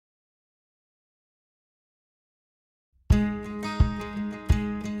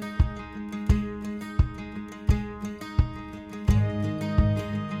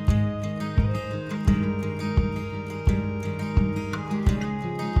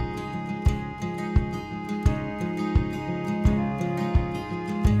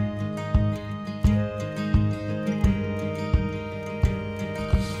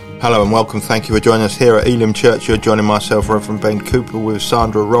Hello and welcome. Thank you for joining us here at Elim Church. You're joining myself, Reverend Ben Cooper, with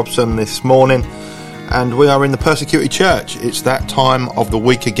Sandra Robson this morning. And we are in the Persecuted Church. It's that time of the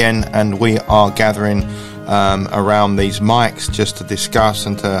week again, and we are gathering around these mics just to discuss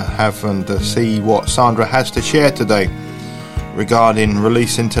and to have and to see what Sandra has to share today regarding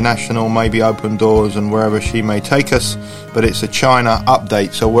Release International, maybe Open Doors, and wherever she may take us. But it's a China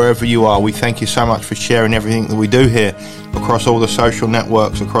update, so wherever you are, we thank you so much for sharing everything that we do here across all the social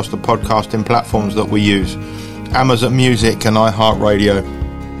networks, across the podcasting platforms that we use, Amazon Music and iHeartRadio,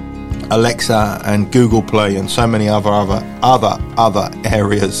 Alexa and Google Play, and so many other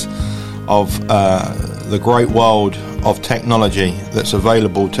areas of the great world of technology that's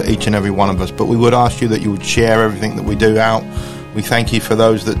available to each and every one of us. But we would ask you that you would share everything that we do out. We thank you for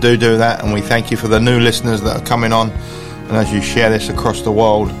those that do that, and we thank you for the new listeners that are coming on. And as you share this across the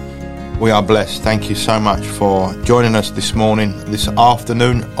world, we are blessed. Thank you so much for joining us this morning, this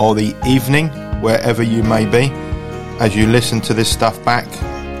afternoon, or the evening, wherever you may be, as you listen to this stuff back.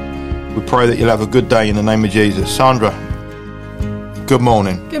 We pray that you'll have a good day in the name of Jesus. Sandra, good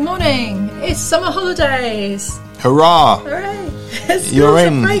morning. Good morning. It's summer holidays. Hurrah! Hooray! You're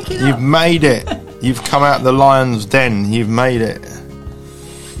in. You've made it. You've come out of the lion's den. You've made it.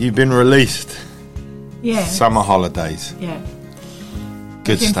 You've been released. Yeah. Summer holidays. Yeah.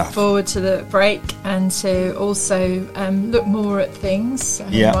 Good Looking stuff. Looking forward to the break and to also look more at things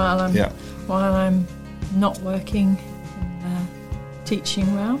while I'm not working and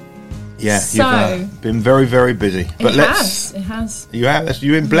teaching well. Yeah, so, you've been very, very busy. But it has. You have.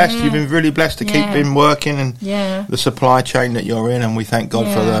 You've been blessed. Yeah. You've been really blessed to keep been working and the supply chain that you're in. And we thank God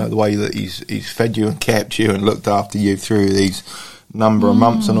for the way that He's fed you and kept you and looked after you through these number of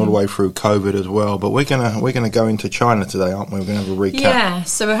months and all the way through COVID as well. But we're gonna go into China today, aren't we? We're gonna have a recap. Yeah.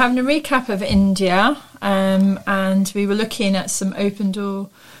 So we're having a recap of India, and we were looking at some Open Door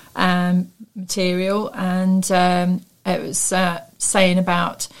material, and it was saying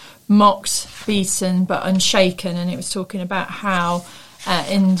about mocked, beaten, but unshaken, and it was talking about how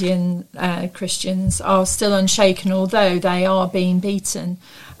Indian Christians are still unshaken, although they are being beaten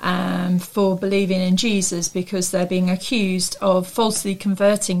for believing in Jesus, because they're being accused of falsely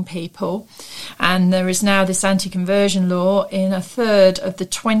converting people. And there is now this anti-conversion law in a third of the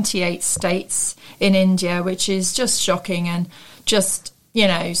 28 states in India, which is just shocking and just,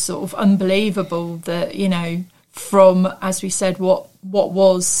 sort of unbelievable that, from, as we said, what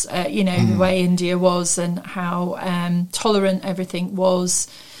was, the way India was and how tolerant everything was,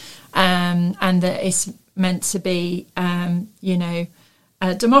 and that it's meant to be,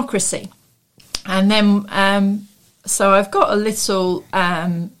 a democracy. And then, so I've got a little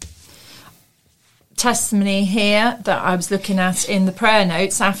testimony here that I was looking at in the prayer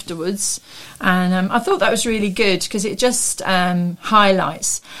notes afterwards, and I thought that was really good because it just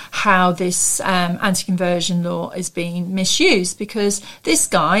highlights how this anti-conversion law is being misused. Because this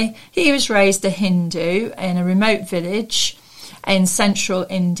guy, he was raised a Hindu in a remote village in central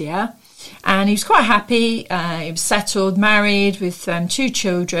India, and he was quite happy. He was settled, married with 2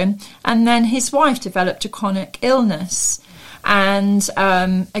 children, and then his wife developed a chronic illness. And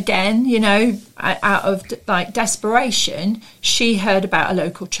again, out of desperation, she heard about a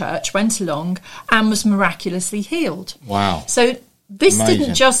local church, went along, and was miraculously healed. Wow! So this Amazing.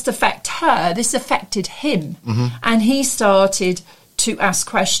 Didn't just affect her; this affected him, and he started to ask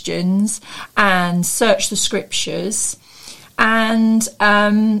questions and search the scriptures. And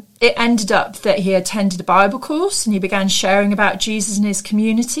it ended up that he attended a Bible course, and he began sharing about Jesus in his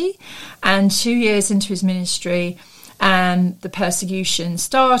community. And 2 years into his ministry, the persecution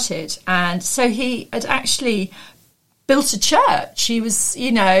started. And so he had actually built a church. He was,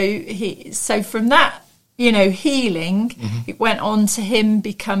 so from that, healing, it went on to him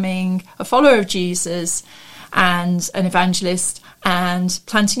becoming a follower of Jesus and an evangelist and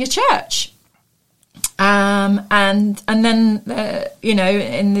planting a church. And then,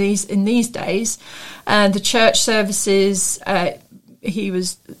 in these days, the church services, he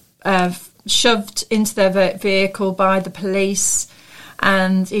was shoved into their vehicle by the police,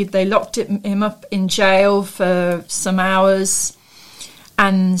 and they locked him up in jail for some hours.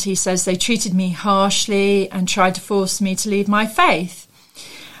 And he says they treated me harshly and tried to force me to leave my faith.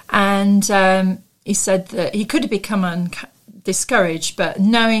 And he said that he could have become discouraged, but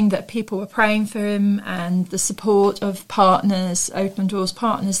knowing that people were praying for him and the support of partners, Open Doors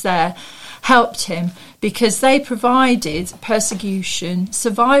partners there, helped him, because they provided persecution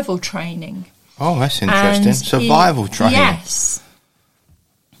survival training. Oh, that's interesting. Survival training. Yes.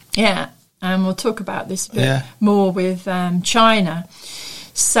 Yeah, and we'll talk about this a bit more with China.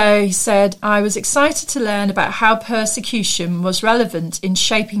 So he said, I was excited to learn about how persecution was relevant in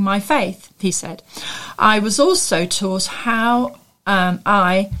shaping my faith, he said. I was also taught how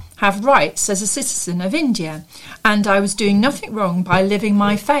I have rights as a citizen of India, and I was doing nothing wrong by living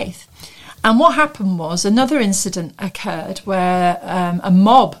my faith. And what happened was another incident occurred where a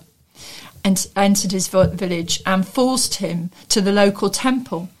mob entered his village and forced him to the local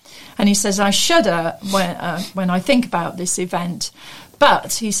temple. And he says, I shudder when I think about this event.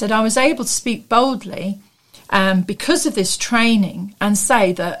 But he said, I was able to speak boldly because of this training and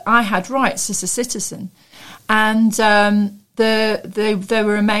say that I had rights as a citizen. And they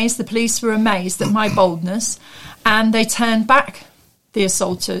were amazed, the police were amazed at my boldness, and they turned back the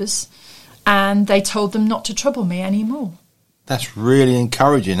assaulters and they told them not to trouble me anymore. That's really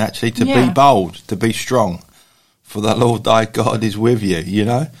encouraging, actually, to be bold, to be strong, for the Lord thy God is with you, you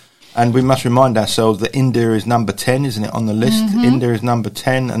know. And we must remind ourselves that India is number 10, isn't it, on the list? Mm-hmm. India is number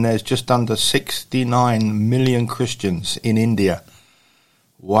 10, and there's just under 69 million Christians in India.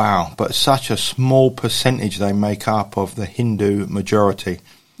 Wow, but such a small percentage they make up of the Hindu majority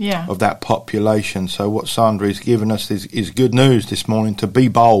of that population. So what Sandra has given us is good news this morning, to be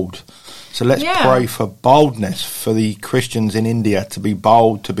bold. So let's pray for boldness for the Christians in India, to be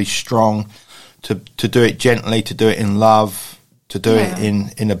bold, to be strong, to do it gently, to do it in love, to do it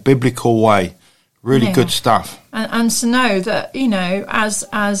in a biblical way. Really good stuff. And to know that, you know,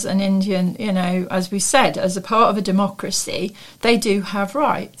 as an Indian, you know, as we said, as a part of a democracy, they do have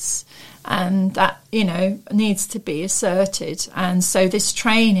rights. And that, you know, needs to be asserted. And so this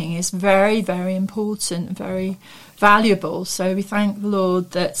training is very, very important, very valuable. So we thank the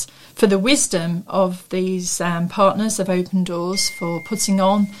Lord that for the wisdom of these partners of Open Doors for putting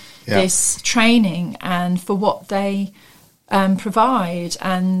on this training and for what they provide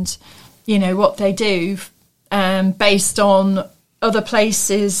and, you know, what they do based on other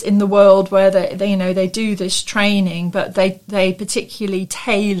places in the world where they you know, they do this training, but they particularly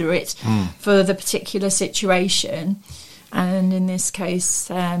tailor it for the particular situation. And in this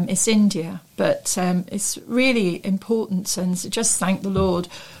case, it's India. But it's really important, and just thank the Lord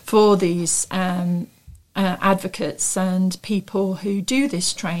for these advocates and people who do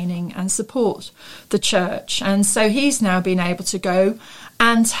this training and support the church. And so he's now been able to go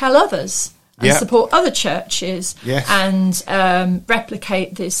and tell others and support other churches and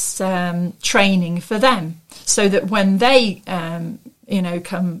replicate this training for them, so that when they you know,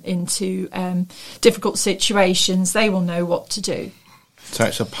 come into difficult situations, they will know what to do. So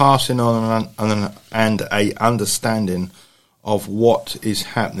it's a passing on and a understanding of what is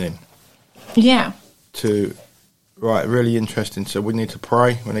happening. Yeah. Really interesting. So we need to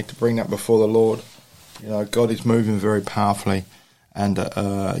pray. We need to bring that before the Lord. You know, God is moving very powerfully. And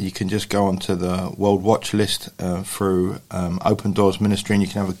you can just go onto the World Watch List through Open Doors Ministry, and you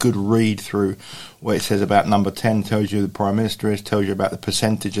can have a good read through what it says about number 10, tells you who the Prime Minister is, tells you about the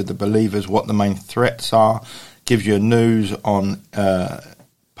percentage of the believers, what the main threats are, gives you news on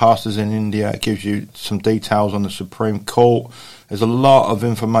pastors in India, it gives you some details on the Supreme Court. There's a lot of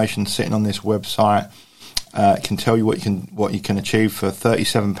information sitting on this website. It can tell you what you can achieve for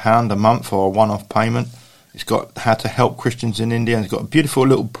 £37 a month or a one-off payment. It's got how to help Christians in India, and it's got a beautiful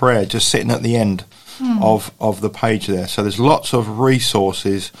little prayer just sitting at the end of the page there. So there's lots of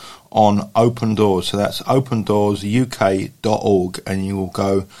resources on Open Doors. So that's opendoorsuk.org, and you will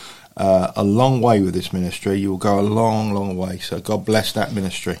go a long way with this ministry. You will go a long, long way. So God bless that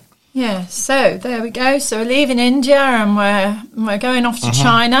ministry. Yeah, so there we go. So we're leaving India and we're going off to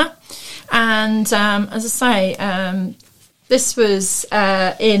China. And as I say, this was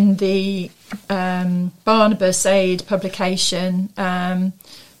in the Barnabas Aid publication,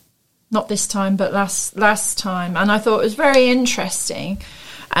 not this time, but last time. And I thought it was very interesting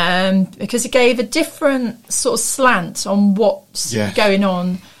because it gave a different sort of slant on what's going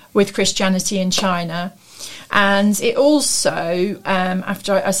on with Christianity in China. And it also,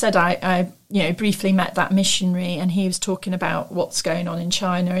 after I said I briefly met that missionary, and he was talking about what's going on in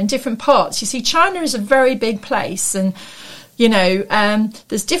China in different parts. You see, China is a very big place, and you know,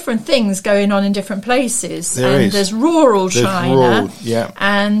 there's different things going on in different places. There's rural China,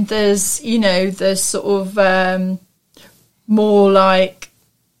 and there's, you know, there's sort of more like,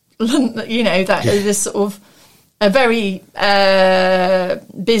 you know, that there's sort of a very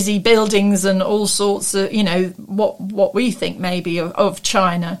busy buildings and all sorts of, you know, what we think maybe of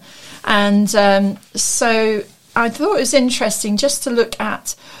China. And so I thought it was interesting just to look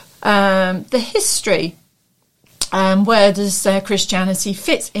at the history. Where does Christianity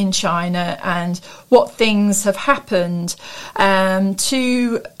fit in China, and what things have happened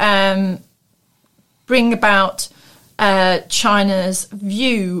to bring about China's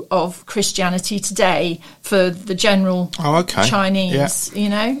view of Christianity today for the general Chinese,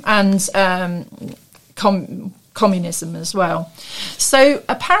 and communism as well. So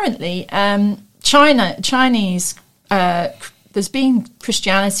apparently, Chinese. There's been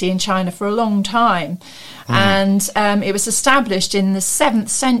Christianity in China for a long time, and it was established in the 7th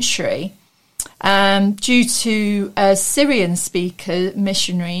century due to Syrian speaker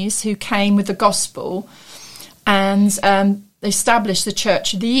missionaries who came with the gospel and established the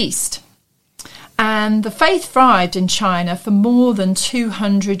Church of the East. And the faith thrived in China for more than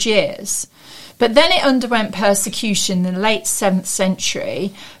 200 years. But then it underwent persecution in the late 7th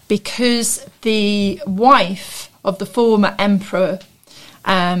century because the wife of the former emperor,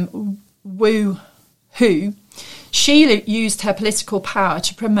 Wu Hu, she used her political power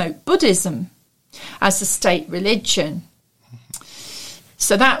to promote Buddhism as a state religion.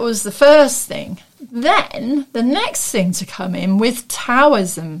 So that was the first thing. Then the next thing to come in with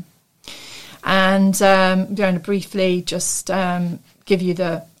Taoism. And I'm going to briefly just give you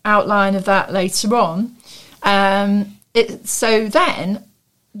the outline of that later on. So then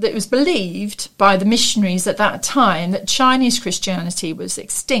it was believed by the missionaries at that time that Chinese Christianity was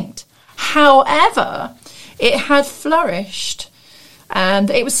extinct. However, it had flourished and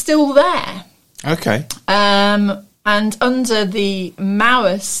it was still there. Okay. And under the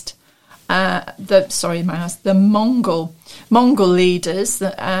Maoist, the Mongol leaders,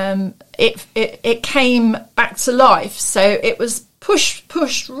 it came back to life. So it was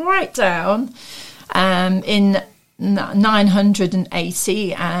pushed right down in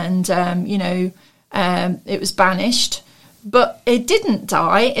 980, and it was banished, but it didn't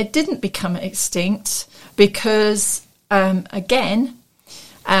die. It didn't become extinct because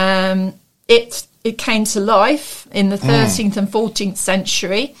it came to life in the 13th and 14th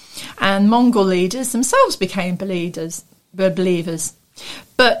century, and Mongol leaders themselves became believers.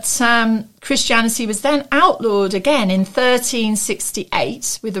 But Christianity was then outlawed again in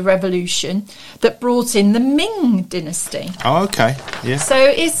 1368 with a revolution that brought in the Ming dynasty. Oh, okay. Yeah. So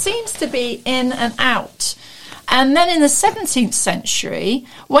it seems to be in and out. And then in the 17th century,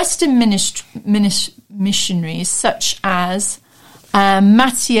 Western missionaries such as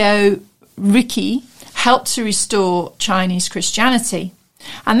Matteo Ricci helped to restore Chinese Christianity.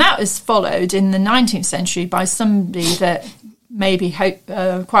 And that was followed in the 19th century by somebody that maybe quite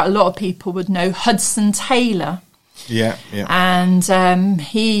a lot of people would know, Hudson Taylor. Yeah. And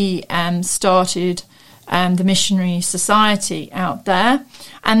he started the Missionary Society out there.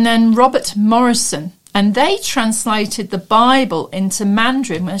 And then Robert Morrison. And they translated the Bible into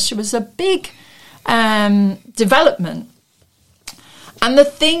Mandarin, which was a big development. And the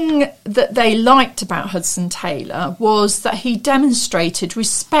thing that they liked about Hudson Taylor was that he demonstrated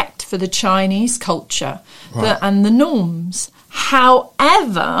respect for the Chinese culture and the norms.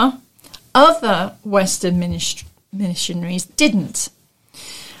 However, other Western missionaries didn't.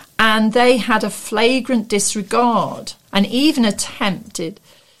 And they had a flagrant disregard and even attempted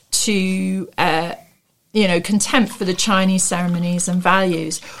to, contempt for the Chinese ceremonies and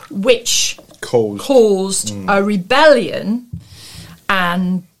values, which caused a rebellion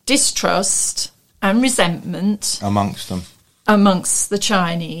and distrust and resentment amongst the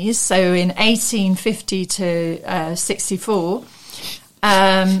Chinese. So in 1850 to 64,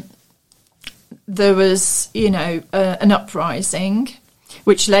 there was, an uprising,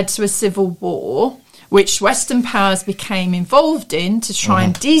 which led to a civil war, which Western powers became involved in to try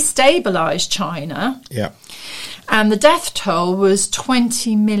and destabilise China. Yeah. And the death toll was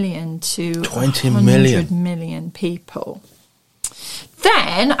 20 million to 100 million people.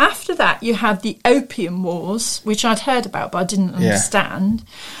 Then, after that, you have the Opium Wars, which I'd heard about, but I didn't understand.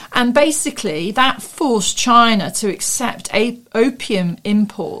 And basically, that forced China to accept opium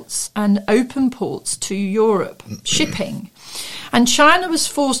imports and open ports to Europe, shipping. And China was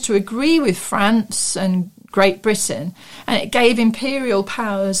forced to agree with France and Great Britain, and it gave imperial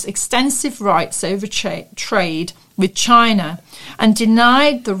powers extensive rights over trade with China and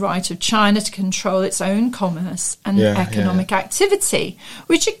denied the right of China to control its own commerce and economic activity,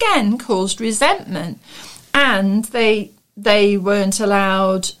 which again caused resentment. And they weren't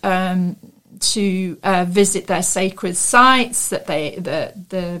allowed to visit their sacred sites. That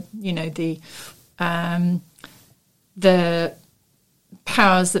the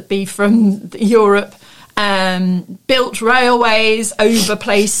powers that be from Europe built railways over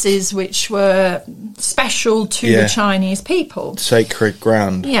places which were special to the Chinese people. Sacred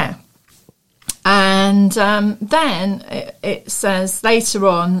ground. Yeah. And then it says later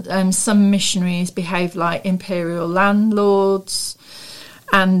on, some missionaries behaved like imperial landlords.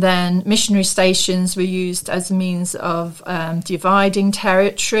 And then missionary stations were used as a means of dividing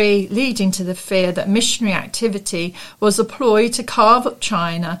territory, leading to the fear that missionary activity was a ploy to carve up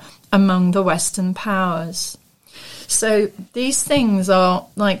China among the Western powers. So these things are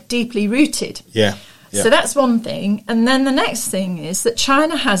like deeply rooted. Yeah. So that's one thing. And then the next thing is that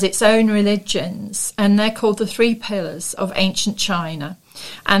China has its own religions, and they're called the 3 pillars of ancient China.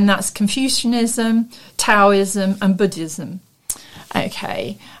 And that's Confucianism, Taoism, and Buddhism.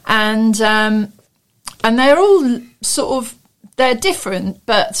 Okay. And they're all sort of, they're different,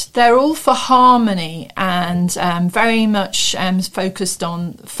 but they're all for harmony and very much focused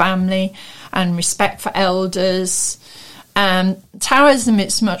on family and respect for elders. Taoism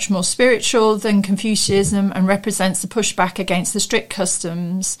is much more spiritual than Confucianism and represents the pushback against the strict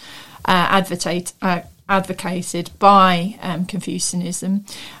customs advocated by Confucianism,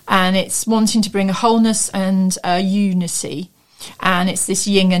 and it's wanting to bring a wholeness and unity, and it's this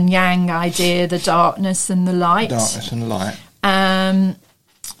yin and yang idea, the darkness and the light. Darkness and light. And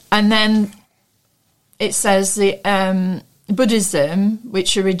then it says the Buddhism,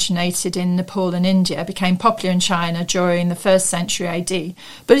 which originated in Nepal and India, became popular in China during the 1st century AD.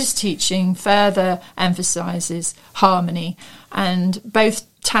 Buddhist teaching further emphasises harmony, and both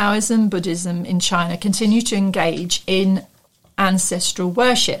Taoism and Buddhism in China continue to engage in ancestral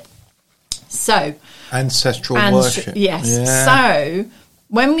worship. So, ancestral worship. Yes. Yeah. So,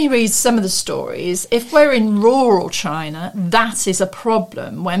 when we read some of the stories, if we're in rural China, that is a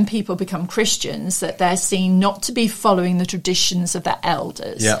problem when people become Christians, that they're seen not to be following the traditions of their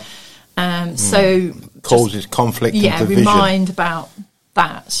elders. Yeah. So causes conflict and division. Remind about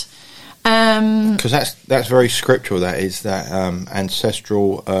that. Because that's very scriptural. That is that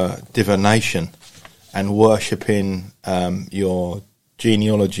ancestral divination and worshipping your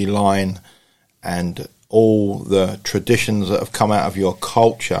genealogy line and all the traditions that have come out of your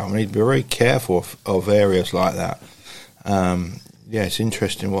culture. I mean, be very careful of areas like that. It's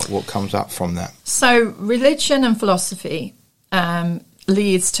interesting what comes up from that. So religion and philosophy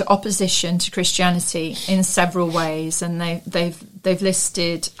leads to opposition to Christianity in several ways, and they've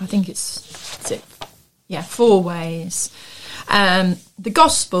listed, I think it's 4 ways. The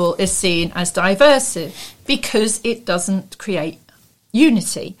gospel is seen as diversive because it doesn't create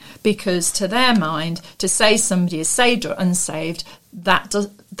unity, because to their mind, to say somebody is saved or unsaved, that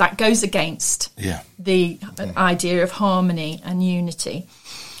goes against the idea of harmony and unity.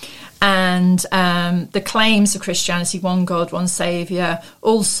 And the claims of Christianity, one God, one Saviour,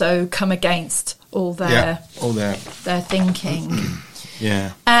 also come against all their thinking.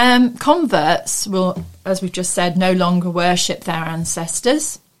 Converts will, as we've just said, no longer worship their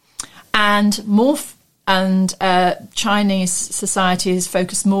ancestors, and Chinese society is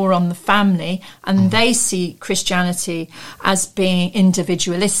focused more on the family, and they see Christianity as being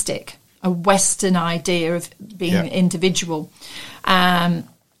individualistic, a Western idea of being individual, and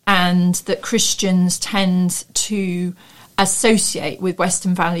that Christians tend to associate with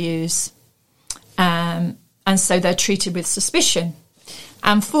Western values, and so they're treated with suspicion.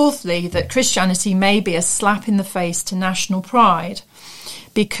 And fourthly, that Christianity may be a slap in the face to national pride,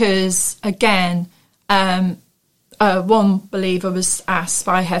 because, again, one believer was asked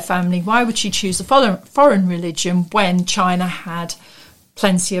by her family, why would she choose a foreign religion when China had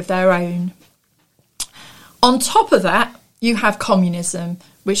plenty of their own? On top of that, you have communism,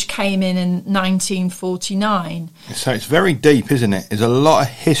 which came in 1949. So it's very deep, isn't it? There's a lot of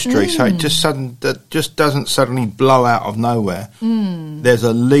history, so it just doesn't suddenly blow out of nowhere. There's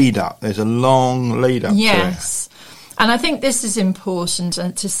a lead up. There's a long lead up to it. Yes. And I think this is important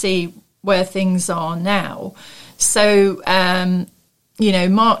to see where things are now. So,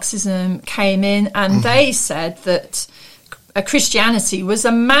 Marxism came in, and they said that Christianity was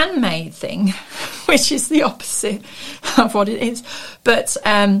a man-made thing, which is the opposite of what it is. But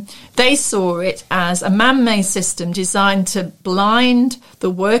they saw it as a man-made system designed to blind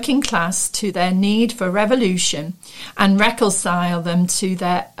the working class to their need for revolution and reconcile them to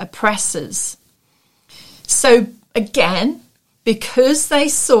their oppressors. So, again, because they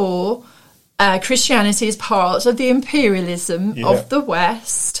saw Christianity as part of the imperialism of the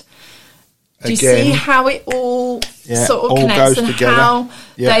West, do you see how it all sort of connects, and together, how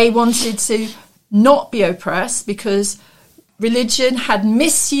they wanted to not be oppressed because religion had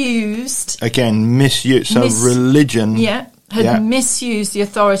misused... religion... misused the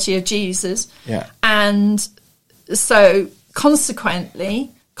authority of Jesus. And so,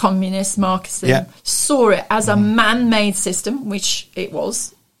 consequently, communist Marxism saw it as a man-made system, which it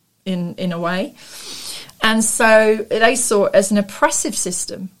was, in a way. And so they saw it as an oppressive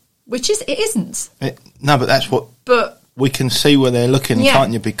system, which it isn't. No, but that's what we can see where they're looking,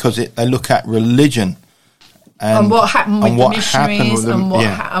 can't you? Because they look at religion. And what happened with the missionaries,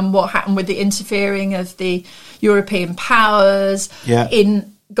 and what happened with the interfering of the European powers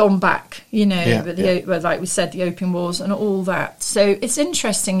gone back, like we said, the Opium Wars and all that. So it's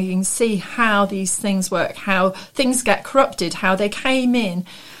interesting. You can see how these things work, how things get corrupted, how they came in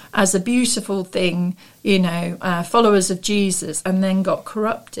as a beautiful thing, followers of Jesus, and then got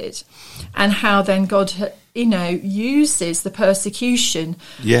corrupted, and how then God, uses the persecution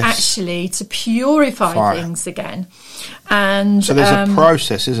actually to purify things again. And so there's a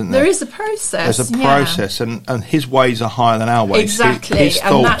process, isn't there? There is a process. There's a process, and His ways are higher than our ways. Exactly, his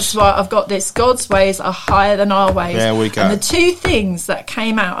and that's why I've got this. God's ways are higher than our ways. There we go. And the two things that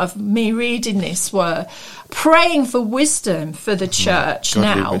came out of me reading this were praying for wisdom for the church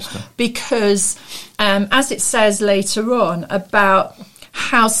now, because as it says later on about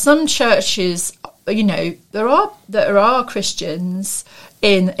how some churches, there are Christians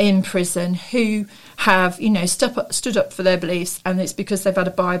in prison who have stood up for their beliefs, and it's because they've had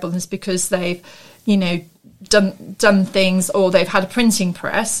a Bible, and it's because they've done things, or they've had a printing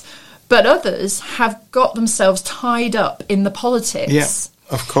press, but others have got themselves tied up in the politics. Yeah,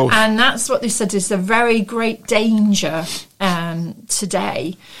 of course. And that's what they said is a very great danger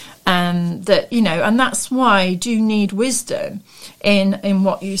today. And that's why you do need wisdom in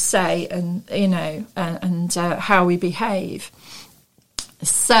what you say, and how we behave.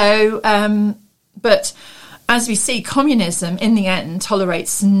 So, but as we see, communism in the end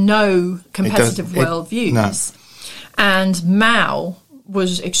tolerates no competitive worldviews. No. And Mao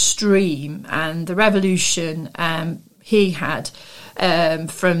was extreme, and the revolution he had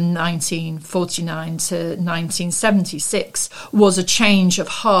from 1949 to 1976 was a change of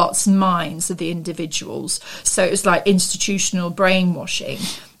hearts and minds of the individuals. So it was like institutional brainwashing,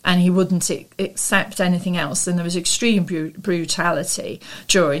 and he wouldn't accept anything else. And there was extreme brutality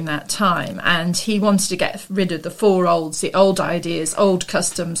during that time. And he wanted to get rid of the four olds, the old ideas, old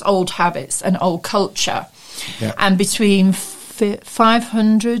customs, old habits, and old culture. Yeah. And between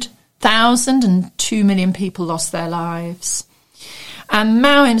 500,000 and 2 million people lost their lives. And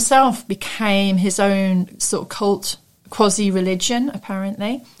Mao himself became his own sort of cult, quasi-religion,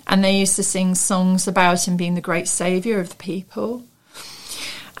 apparently. And they used to sing songs about him being the great saviour of the people.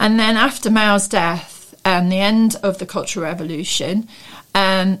 And then after Mao's death and the end of the Cultural Revolution,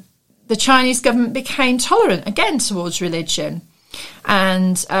 the Chinese government became tolerant again towards religion.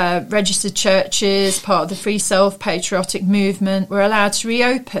 And registered churches, part of the Free Self-Patriotic movement, were allowed to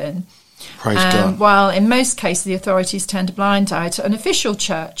reopen. While in most cases the authorities turned a blind eye to unofficial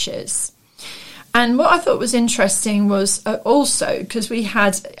churches. And what I thought was interesting was also, because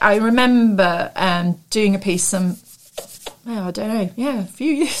I remember doing a piece a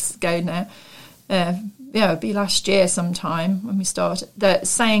few years ago now, it'd be last year sometime when we started,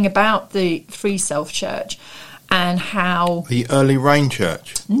 saying about the Free Self Church. And how the Early Rain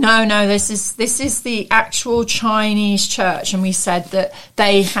Church? No, this is the actual Chinese church, and we said that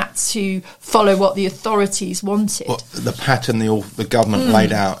they had to follow what the authorities wanted. What, the pattern the government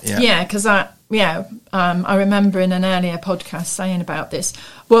laid out. Yeah, because I remember in an earlier podcast saying about this.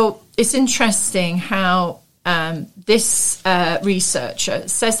 Well, it's interesting how this researcher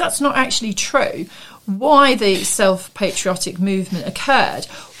says that's not actually true. Why the self-patriotic movement occurred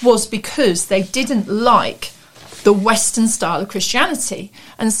was because they didn't like the Western style of Christianity.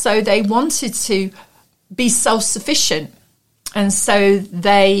 And so they wanted to be self-sufficient. And so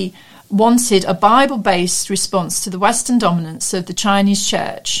they wanted a Bible-based response to the Western dominance of the Chinese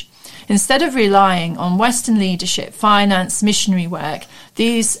church. Instead of relying on Western leadership, finance, missionary work,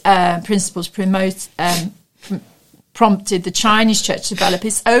 these principles prompted the Chinese church to develop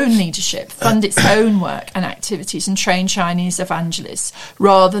its own leadership, fund its own work and activities, and train Chinese evangelists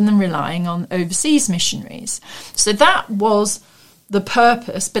rather than relying on overseas missionaries. So that was the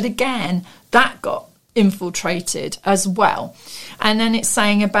purpose. But again, that got infiltrated as well. And then it's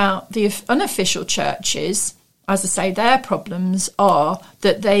saying about the unofficial churches, as I say, their problems are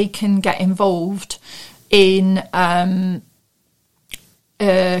that they can get involved in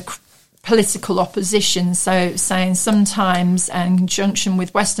political opposition, so saying sometimes in conjunction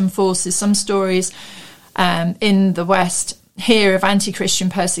with Western forces, some stories in the West here of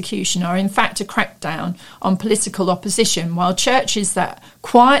anti-Christian persecution are in fact a crackdown on political opposition, while churches that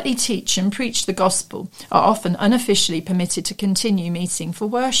quietly teach and preach the gospel are often unofficially permitted to continue meeting for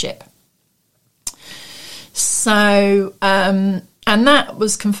worship. So, and that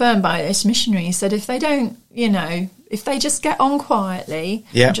was confirmed by this missionary. He said if they don't, if they just get on quietly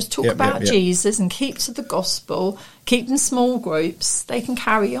and just talk about Jesus and keep to the gospel, keep in small groups, they can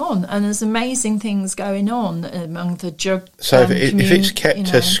carry on. And there's amazing things going on among the So if it's kept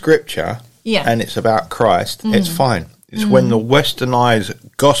to Scripture and it's about Christ, it's fine. It's when the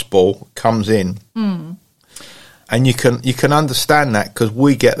westernized gospel comes in, and you can understand that because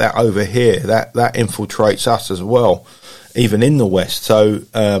we get that over here. That infiltrates us as well, even in the West. So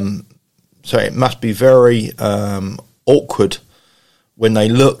it must be very awkward when they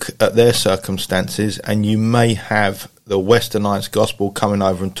look at their circumstances, and you may have the westernized gospel coming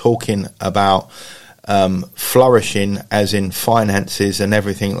over and talking about flourishing, as in finances and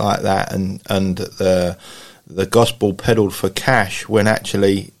everything like that, and the gospel peddled for cash, when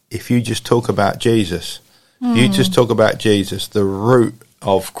actually, if you just talk about Jesus, the root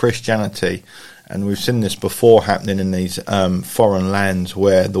of Christianity, and we've seen this before happening in these foreign lands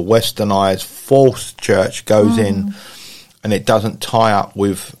where the westernized false church goes in and it doesn't tie up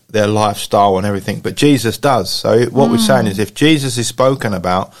with their lifestyle and everything, but Jesus does. So what we're saying is, if Jesus is spoken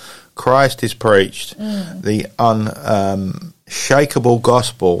about, Christ is preached, the unshakable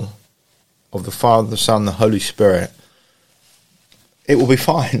gospel of the Father, the Son, the Holy Spirit, it will be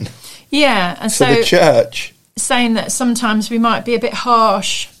fine. Yeah, and so the church, saying that sometimes we might be a bit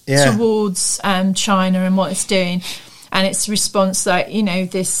harsh towards China and what it's doing, and its response, like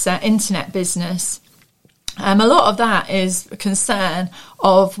this internet business. A lot of that is a concern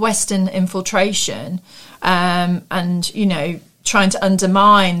of Western infiltration, and trying to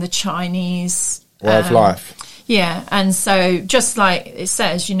undermine the Chinese way of life. Yeah, and so just like it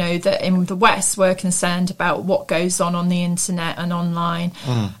says, that in the West we're concerned about what goes on the internet and online,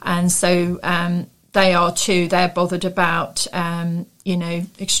 and so they are too. They're bothered about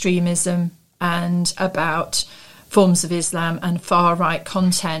extremism and about forms of Islam and far right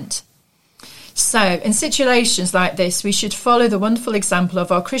content. So in situations like this, we should follow the wonderful example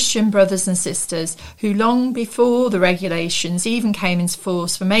of our Christian brothers and sisters who, long before the regulations even came into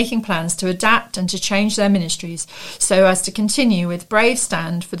force, were making plans to adapt and to change their ministries so as to continue with brave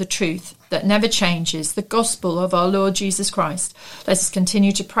stand for the truth that never changes, the gospel of our Lord Jesus Christ. Let us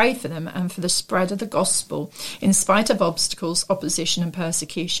continue to pray for them and for the spread of the gospel in spite of obstacles, opposition and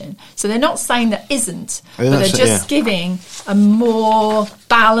persecution. So they're not saying there isn't, but they're just giving a more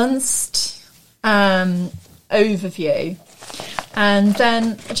balanced overview. And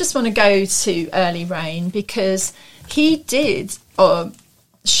then I just want to go to Early Rain, because he did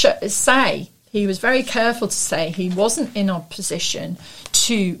say, he was very careful to say he wasn't in opposition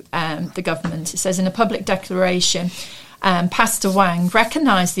to the government. It says in a public declaration, Pastor Wang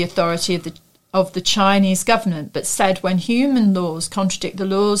recognised the authority of the Chinese government, but said when human laws contradict the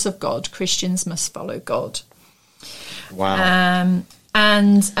laws of God, Christians must follow God. Wow.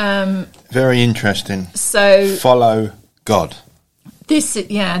 Very interesting. So follow God. This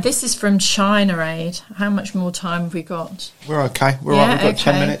is from China Aid. How much more time have we got? We're okay. We're all right. We've got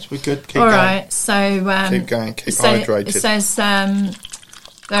 10 minutes. We're good. Keep going. All right. So keep going. Keep hydrated. It says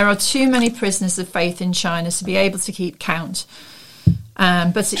there are too many prisoners of faith in China to be able to keep count.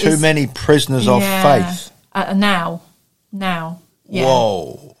 But too many prisoners of faith now. Yeah.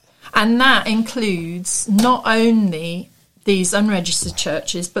 Whoa. And that includes not only these unregistered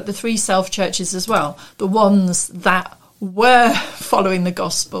churches, but the 3 self-churches as well, the ones that were following the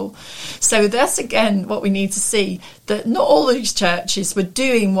gospel. So that's, again, what we need to see, that not all these churches were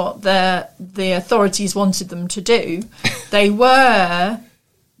doing what the authorities wanted them to do. They were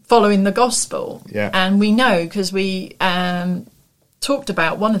following the gospel. Yeah. And we know, because we talked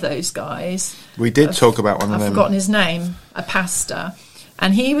about one of those guys. We did talk about one of them. I've forgotten his name, a pastor.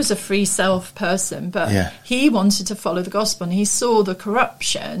 And he was a free self person, but he wanted to follow the gospel, and he saw the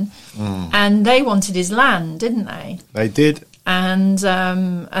corruption, and they wanted his land, didn't they? They did. And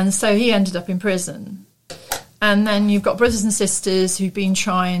so he ended up in prison. And then you've got brothers and sisters who've been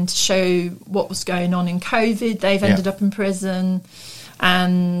trying to show what was going on in COVID. They've ended up in prison.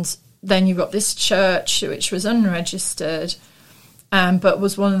 And then you've got this church, which was unregistered, but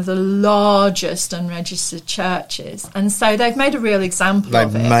was one of the largest unregistered churches. And so they've made a real example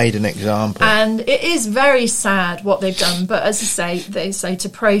of it. They've made an example. And it is very sad what they've done. But as I say, they say to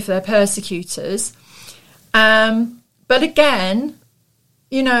pray for their persecutors. But again,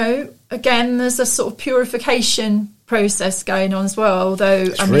 there's a sort of purification process going on as well. Although,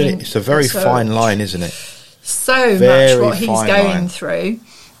 it's a very fine line, isn't it? So much what he's going through.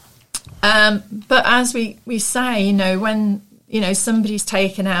 But as we say, when somebody's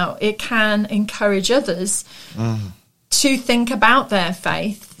taken out, it can encourage others to think about their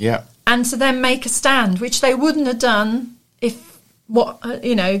faith, and to then make a stand, which they wouldn't have done if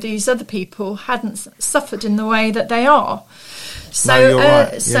these other people hadn't suffered in the way that they are. So, No, you're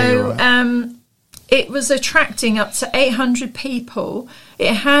right. You're right. It was attracting up to 800 people.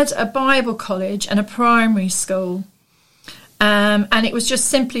 It had a Bible college and a primary school. And it was just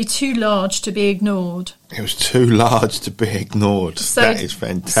simply too large to be ignored. It was too large to be ignored. That is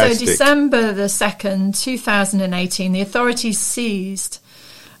fantastic. So December the 2nd, 2018, the authorities seized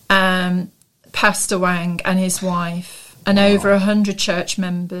Pastor Wang and his wife and over 100 church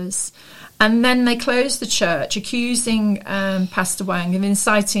members. And then they closed the church, accusing Pastor Wang of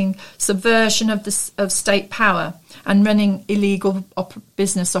inciting subversion of state power and running illegal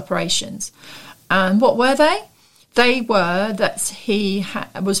business operations. And what were they? They were that he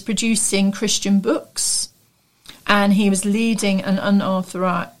was producing Christian books and he was leading an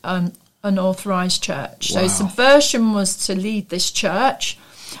unauthorized church. Wow. So subversion was to lead this church,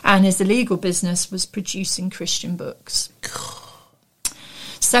 and his illegal business was producing Christian books.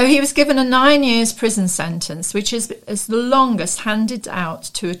 So he was given a 9 years prison sentence, which is the longest handed out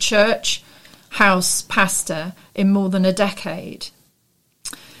to a church house pastor in more than a decade.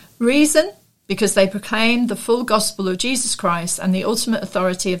 Reason? Because they proclaimed the full gospel of Jesus Christ and the ultimate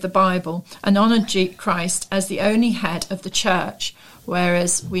authority of the Bible and honoured Christ as the only head of the church,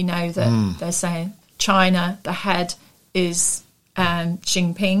 whereas we know that they're saying China, the head is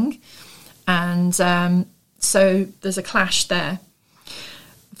Jinping, and so there's a clash there.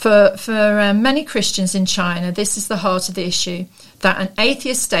 For many Christians in China, this is the heart of the issue, that an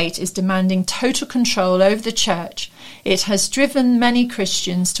atheist state is demanding total control over the church. It has driven many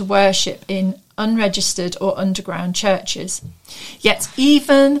Christians to worship in unregistered or underground churches. Yet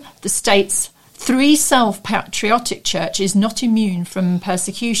even the state's 3 self-patriotic churches not immune from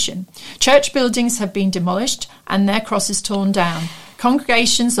persecution. Church buildings have been demolished and their crosses torn down.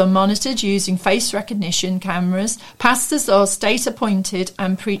 Congregations are monitored using face recognition cameras. Pastors are state-appointed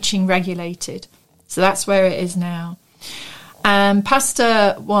and preaching regulated. So that's where it is now.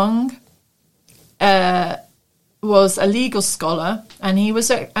 Pastor Wang was a legal scholar, and he was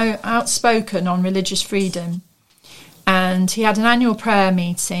outspoken on religious freedom. And he had an annual prayer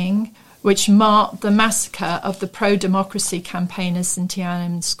meeting which marked the massacre of the pro-democracy campaigners in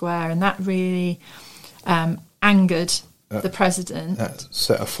Tiananmen Square, and that really angered the president. That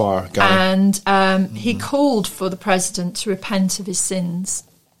set a fire going. And he called for the president to repent of his sins.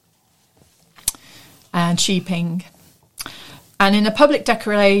 And Xi Jinping. And in a public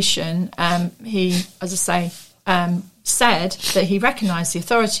declaration, he, as I say, said that he recognised the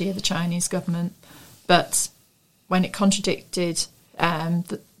authority of the Chinese government, but when it contradicted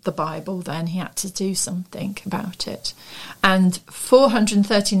the Bible, then he had to do something about it. And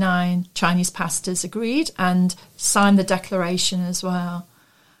 439 Chinese pastors agreed and signed the declaration as well,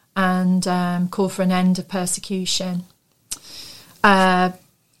 and called for an end of persecution. And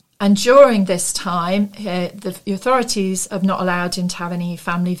during this time, the authorities have not allowed him to have any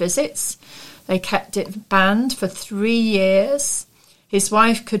family visits. They kept it banned for 3 years. His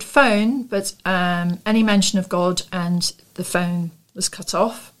wife could phone, but any mention of God and the phone was cut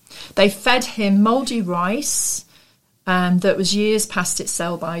off. They fed him mouldy rice that was years past its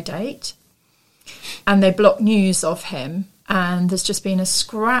sell-by date. And they blocked news of him. And there's just been a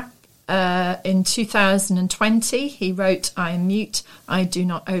scrap. In 2020, he wrote, "I am mute, I do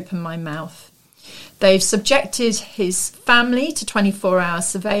not open my mouth." They've subjected his family to 24-hour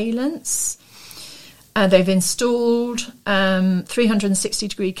surveillance. They've installed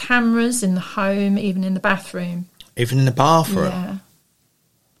 360-degree cameras in the home, even in the bathroom. Even in the bathroom? Yeah.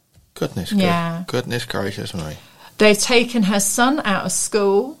 Goodness gracious me. They've taken her son out of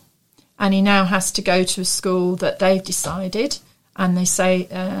school, and he now has to go to a school that they've decided. And they say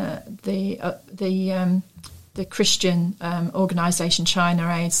the Christian organisation China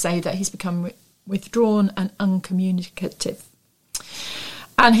Aid say that he's become withdrawn and uncommunicative.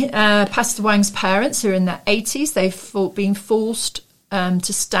 And Pastor Wang's parents, who are in their 80s, they've been forced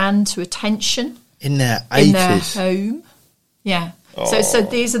to stand to attention in their 80s, in their home. Yeah. Oh, so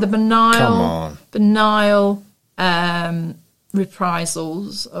these are the banal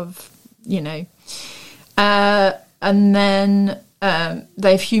reprisals of, and then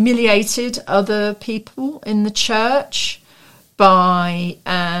they've humiliated other people in the church by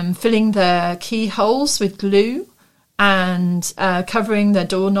filling their keyholes with glue and covering their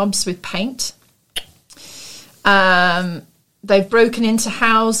doorknobs with paint. They've broken into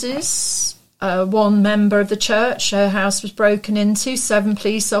houses. One member of the church, her house was broken into. 7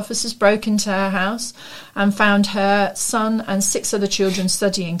 police officers broke into her house and found her son and 6 other children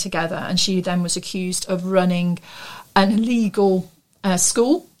studying together. And she then was accused of running an illegal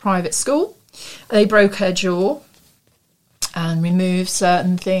school, private school. They broke her jaw. and remove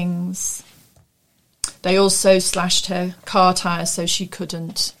certain things. They also slashed her car tyres so she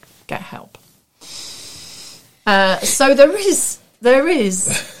couldn't get help. So there is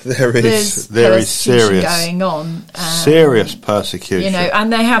serious going on, serious persecution. You know,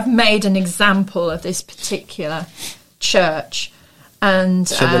 and they have made an example of this particular church. And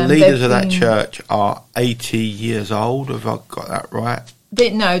so the leaders of that church are 80 years old. Have I got that right?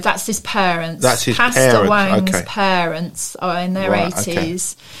 No, that's his parents. That's his Pastor parents. Wang's parents are in their 80s. Okay.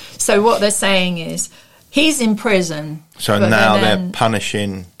 So what they're saying is he's in prison. So now they're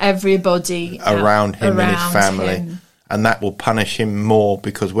punishing everybody around him and his family. And that will punish him more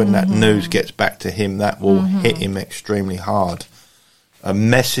because when that news gets back to him, that will hit him extremely hard. A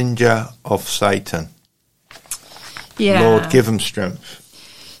messenger of Satan. Yeah. Lord, give them strength.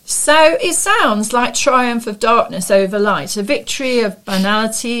 So it sounds like triumph of darkness over light, a victory of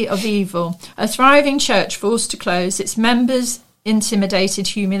banality of evil, a thriving church forced to close, its members intimidated,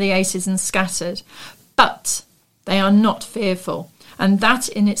 humiliated and scattered. But they are not fearful, and that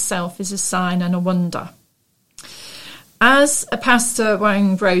in itself is a sign and a wonder. As Pastor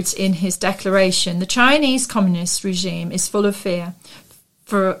Wang wrote in his declaration, the Chinese communist regime is full of fear.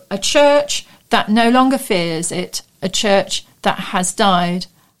 For a church that no longer fears it, a church that has died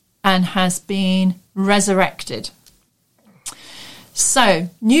and has been resurrected. So,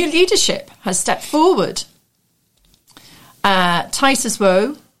 new leadership has stepped forward. Titus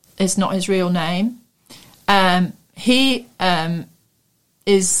Woe is not his real name. He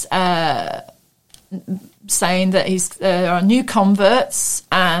is saying that there are new converts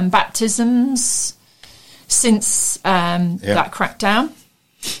and baptisms since that crackdown.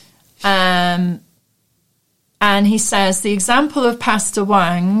 And he says, the example of Pastor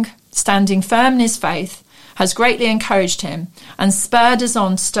Wang standing firm in his faith has greatly encouraged him and spurred us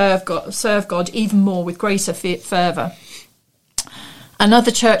on to serve God even more with greater fervour.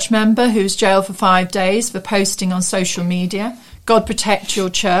 Another church member who was jailed for 5 days for posting on social media, God protect your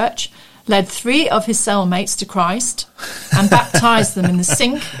church, led 3 of his cellmates to Christ and baptised them in the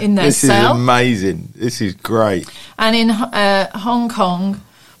sink in their cell. This is amazing. This is great. And in Hong Kong,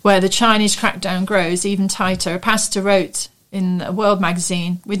 where the Chinese crackdown grows even tighter, a pastor wrote in a World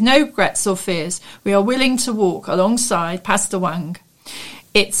magazine, with no regrets or fears, we are willing to walk alongside Pastor Wang.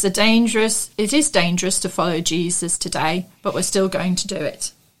 It is dangerous to follow Jesus today, but we're still going to do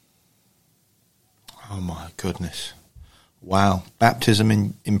it. Oh my goodness. Wow. Baptism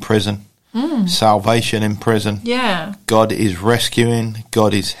in prison. Salvation in prison. Yeah. God is rescuing.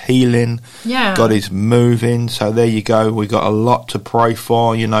 God is healing. Yeah. God is moving. So there you go. We got a lot to pray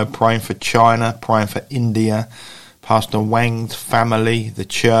for. You know, praying for China, praying for India, Pastor Wang's family, the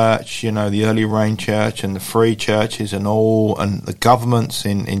church, you know, the Early Rain Church and the free churches and the governments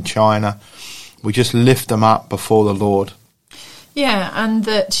in China. We just lift them up before the Lord. Yeah, and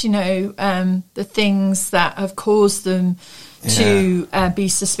that, you know, the things that have caused them to be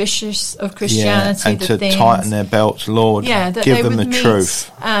suspicious of Christianity. And to tighten their belts, Lord. Yeah, that give they them would the meet,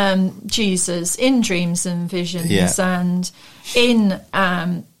 truth. Jesus in dreams and visions and in,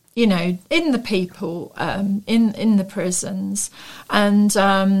 you know, in the people, in the prisons. And,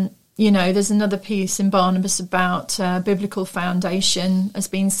 you know, there's another piece in Barnabas about biblical foundation has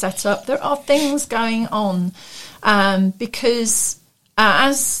been set up. There are things going on because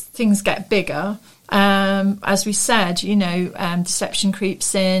as things get bigger, as we said, you know, deception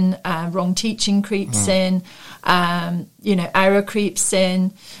creeps in, wrong teaching creeps in, you know, error creeps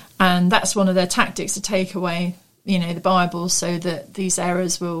in, and that's one of their tactics, to take away, you know, the Bible so that these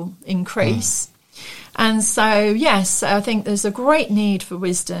errors will increase. And so, yes, I think there's a great need for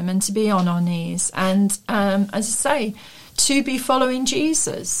wisdom and to be on our knees and, as I say, to be following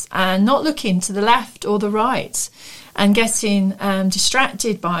Jesus and not looking to the left or the right and getting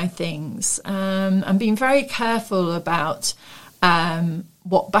distracted by things and being very careful about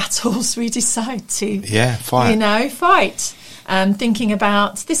what battles we decide to fight. Thinking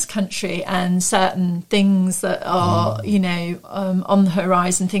about this country and certain things that are, you know, on the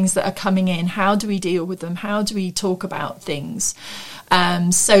horizon, things that are coming in. How do we deal with them? How do we talk about things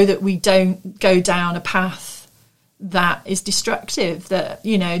so that we don't go down a path that is destructive, that,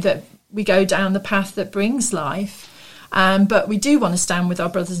 you know, that we go down the path that brings life. But we do want to stand with our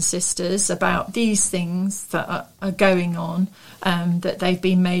brothers and sisters about these things that are going on, that they've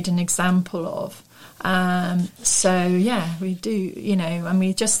been made an example of. So, yeah, we do, you know, and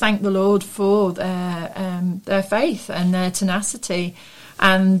we just thank the Lord for their faith and their tenacity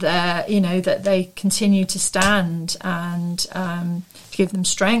and, you know, that they continue to stand and give them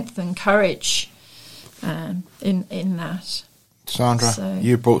strength and courage in that. Sandra,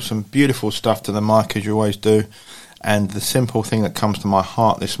 you brought some beautiful stuff to the mic, as you always do. And the simple thing that comes to my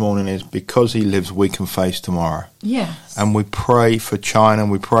heart this morning is, because he lives, we can face tomorrow. Yes. And we pray for China,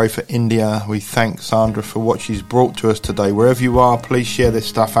 we pray for India. We thank Sandra for what she's brought to us today. Wherever you are, please share this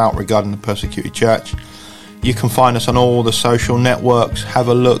stuff out regarding the Persecuted Church. You can find us on all the social networks. Have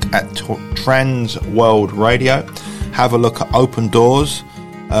a look at Trans World Radio. Have a look at Open Doors,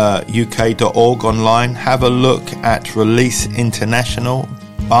 UK.org online. Have a look at Release International,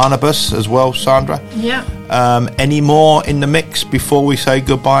 Barnabas as well, Sandra. Yeah. Any more in the mix before we say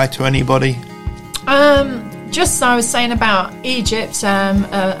goodbye to anybody? Just I was saying about Egypt,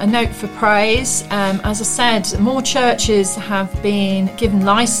 a note for praise. As I said, more churches have been given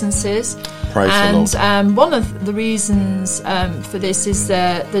licenses. Praise the Lord. And one of the reasons for this is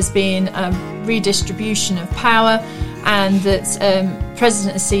that there's been a redistribution of power, and that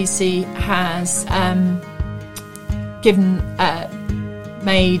President Sisi has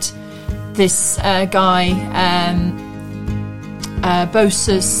made this guy,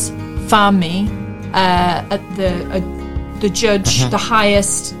 Bosus Fahmy, the judge, the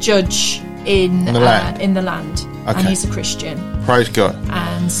highest judge in the land. Okay. And he's a Christian. Praise God.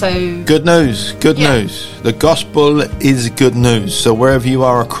 And so... Good news. The gospel is good news. So wherever you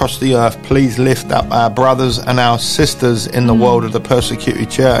are across the earth, please lift up our brothers and our sisters in the world of the persecuted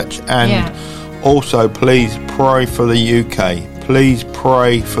church. And also, please pray for the UK. Please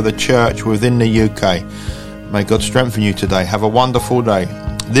pray for the church within the UK. May God strengthen you today. Have a wonderful day.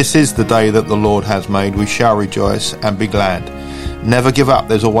 This is the day that the Lord has made. We shall rejoice and be glad. Never give up.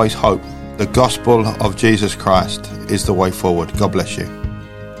 There's always hope. The gospel of Jesus Christ is the way forward. God bless you.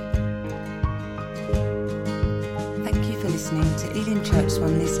 Thank you for listening to Elim Church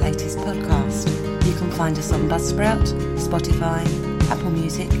Swanley's latest podcast. You can find us on Buzzsprout, Spotify, Apple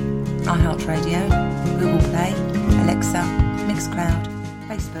Music, iHeartRadio, Google Play, Alexa, Mixcloud,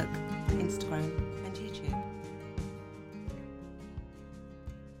 Facebook